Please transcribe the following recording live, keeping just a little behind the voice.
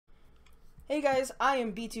Hey guys, I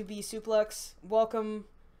am B2B Suplex. Welcome.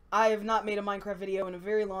 I have not made a Minecraft video in a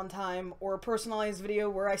very long time, or a personalized video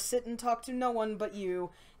where I sit and talk to no one but you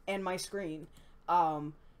and my screen.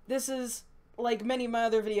 This is, like many of my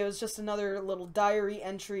other videos, just another little diary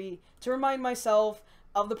entry to remind myself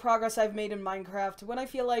of the progress I've made in Minecraft when I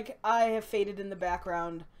feel like I have faded in the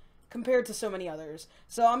background compared to so many others.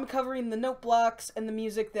 So I'm covering the note blocks and the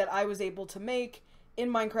music that I was able to make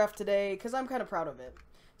in Minecraft today, because I'm kind of proud of it.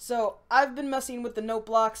 So, I've been messing with the note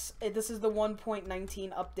blocks. This is the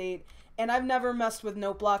 1.19 update, and I've never messed with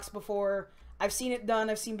note blocks before. I've seen it done.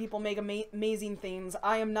 I've seen people make amazing things.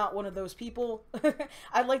 I am not one of those people.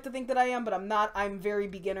 I'd like to think that I am, but I'm not. I'm very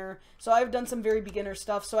beginner. So, I've done some very beginner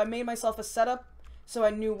stuff. So, I made myself a setup so I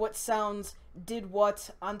knew what sounds did what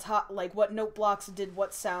on top, like what note blocks did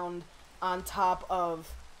what sound on top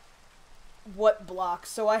of what blocks.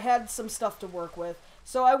 So, I had some stuff to work with.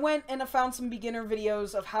 So I went and I found some beginner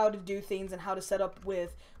videos of how to do things and how to set up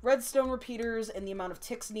with redstone repeaters and the amount of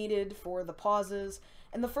ticks needed for the pauses.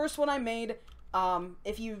 And the first one I made,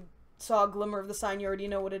 if you saw a glimmer of the sign, you already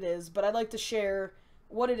know what it is, but I'd like to share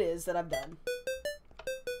what it is that I've done.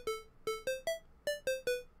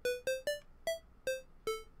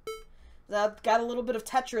 That got a little bit of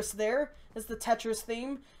Tetris there. That's the Tetris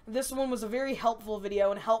theme. This one was a very helpful video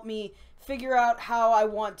and helped me figure out how I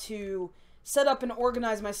want to set up and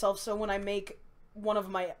organize myself so when I make one of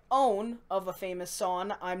my own of a famous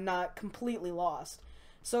song, I'm not completely lost.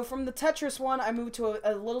 So from the Tetris one, I moved to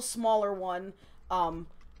a little smaller one.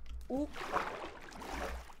 Oop.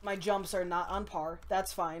 My jumps are not on par.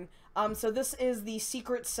 That's fine. So this is the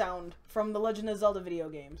secret sound from the Legend of Zelda video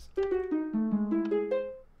games.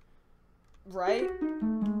 Right?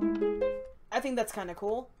 I think that's kind of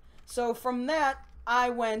cool. So from that,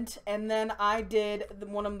 I went and then I did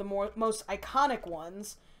one of the most iconic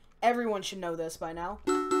ones. Everyone should know this by now.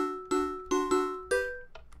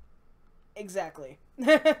 Exactly.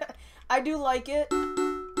 I do like it.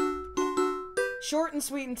 Short and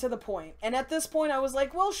sweet and to the point. And at this point I was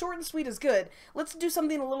like, well, short and sweet is good. Let's do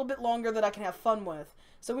something a little bit longer that I can have fun with.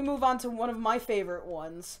 So we move on to one of my favorite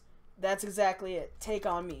ones. That's exactly it. Take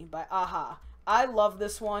On Me by Aha. I love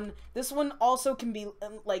this one. This one also can be,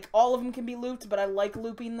 like, all of them can be looped, but I like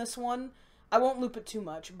looping this one. I won't loop it too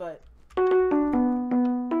much, but...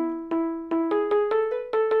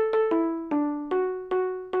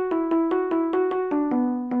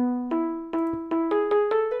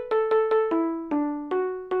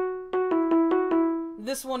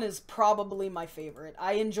 This one is probably my favorite.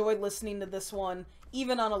 I enjoy listening to this one,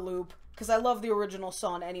 even on a loop, because I love the original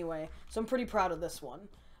song anyway, so I'm pretty proud of this one.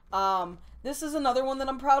 This is another one that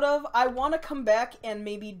I'm proud of. I want to come back and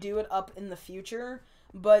maybe do it up in the future,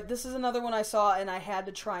 but this is another one I saw and I had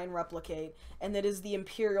to try and replicate, and that is the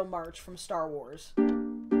Imperial March from Star Wars.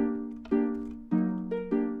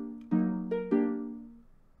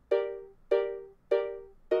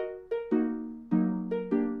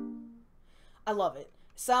 I love it.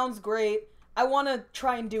 Sounds great. I want to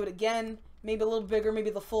try and do it again, maybe a little bigger, maybe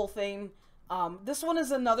the full thing. This one is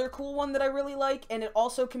another cool one that I really like, and it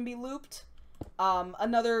also can be looped.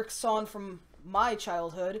 Another song from my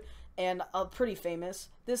childhood, and pretty famous.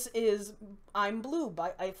 This is I'm Blue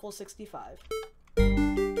by Eiffel 65.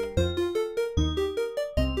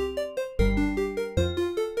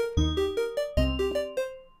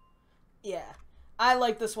 Yeah, I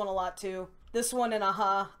like this one a lot too. This one and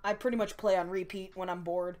Aha, I pretty much play on repeat when I'm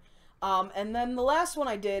bored. And then the last one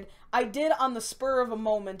I did on the spur of a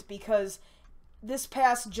moment because this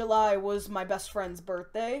past July was my best friend's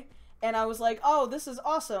birthday, and I was like, oh, this is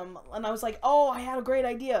awesome, and I was like, oh, I had a great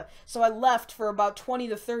idea, so I left for about 20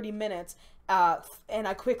 to 30 minutes, and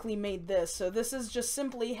I quickly made this, so this is just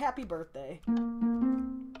simply happy birthday.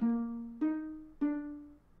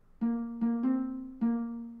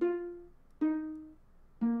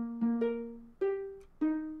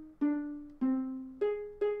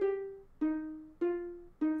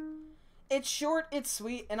 It's short, it's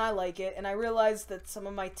sweet, and I like it, and I realized that some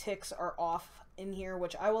of my ticks are off in here,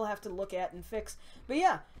 which I will have to look at and fix. But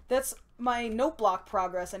yeah, that's my note block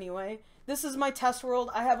progress anyway. This is my test world.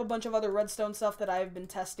 I have a bunch of other redstone stuff that I've been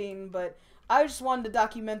testing, but I just wanted to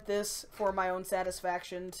document this for my own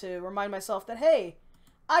satisfaction to remind myself that, hey,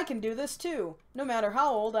 I can do this too, no matter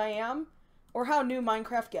how old I am or how new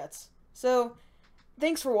Minecraft gets. So,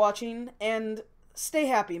 thanks for watching, and stay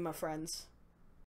happy, my friends.